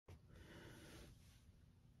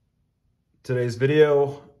Today's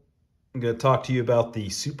video, I'm going to talk to you about the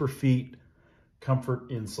Superfeet Comfort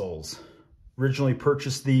insoles. Originally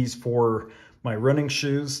purchased these for my running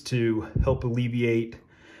shoes to help alleviate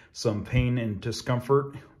some pain and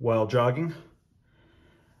discomfort while jogging.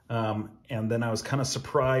 And then I was kind of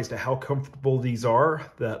surprised at how comfortable these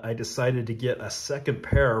are that I decided to get a second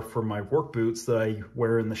pair for my work boots that I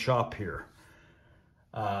wear in the shop here.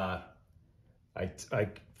 I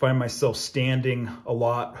find myself standing a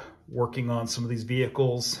lot working on some of these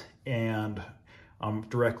vehicles, and I'm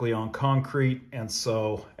directly on concrete, and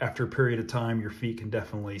so after a period of time your feet can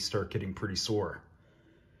definitely start getting pretty sore.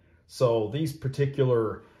 So these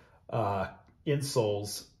particular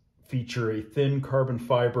insoles feature a thin carbon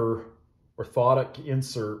fiber orthotic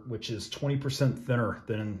insert, which is 20% thinner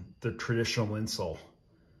than the traditional insole.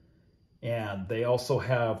 And they also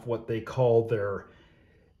have what they call their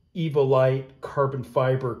Evolite carbon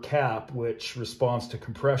fiber cap, which responds to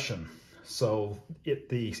compression. So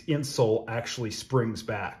the insole actually springs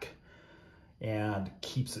back and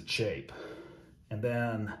keeps its shape. And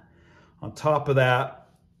then on top of that,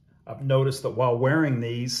 I've noticed that while wearing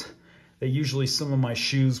these, some of my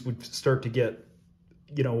shoes would start to get,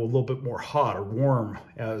 a little bit more hot or warm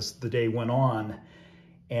as the day went on.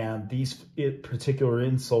 And these particular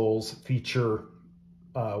insoles feature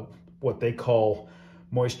what they call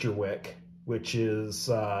moisture wick, which is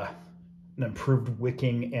an improved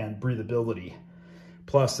wicking and breathability.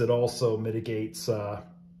 Plus, it also mitigates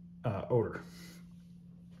odor.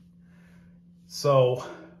 So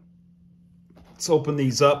let's open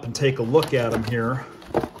these up and take a look at them here.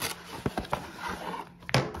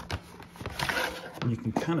 You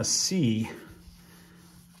can kind of see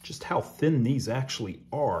just how thin these actually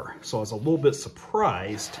are. So I was a little bit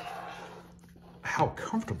surprised how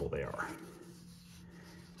comfortable they are.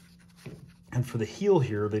 And for the heel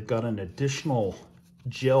here, they've got an additional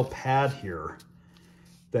gel pad here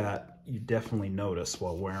that you definitely notice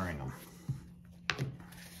while wearing them.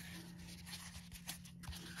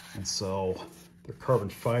 And so the carbon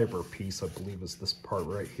fiber piece, I believe, is this part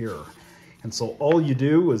right here. And so all you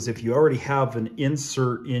do is, if you already have an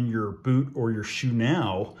insert in your boot or your shoe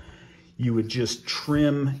now, you would just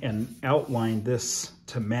trim and outline this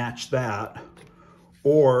to match that.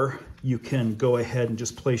 Or you can go ahead and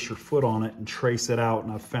just place your foot on it and trace it out.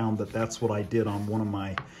 And I've found that that's what I did on one of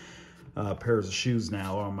my pairs of shoes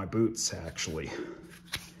now, on my boots actually.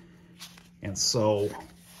 And so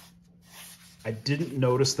I didn't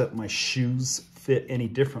notice that my shoes fit any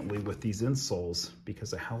differently with these insoles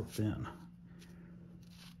because of how thin.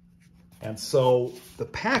 And so the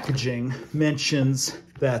packaging mentions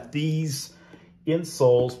that these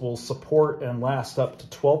insoles will support and last up to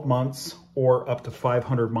 12 months or up to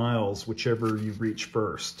 500 miles, whichever you reach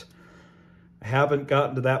first. I haven't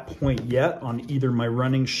gotten to that point yet on either my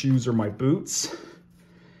running shoes or my boots,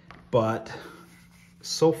 but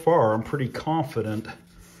so far I'm pretty confident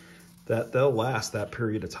that they'll last that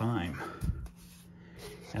period of time.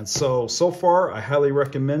 And so far I highly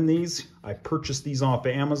recommend these. I purchased these off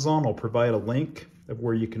Amazon. I'll provide a link of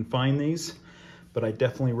where you can find these, but I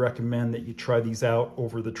definitely recommend that you try these out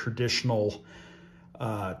over the traditional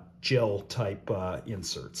gel type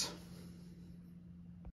inserts.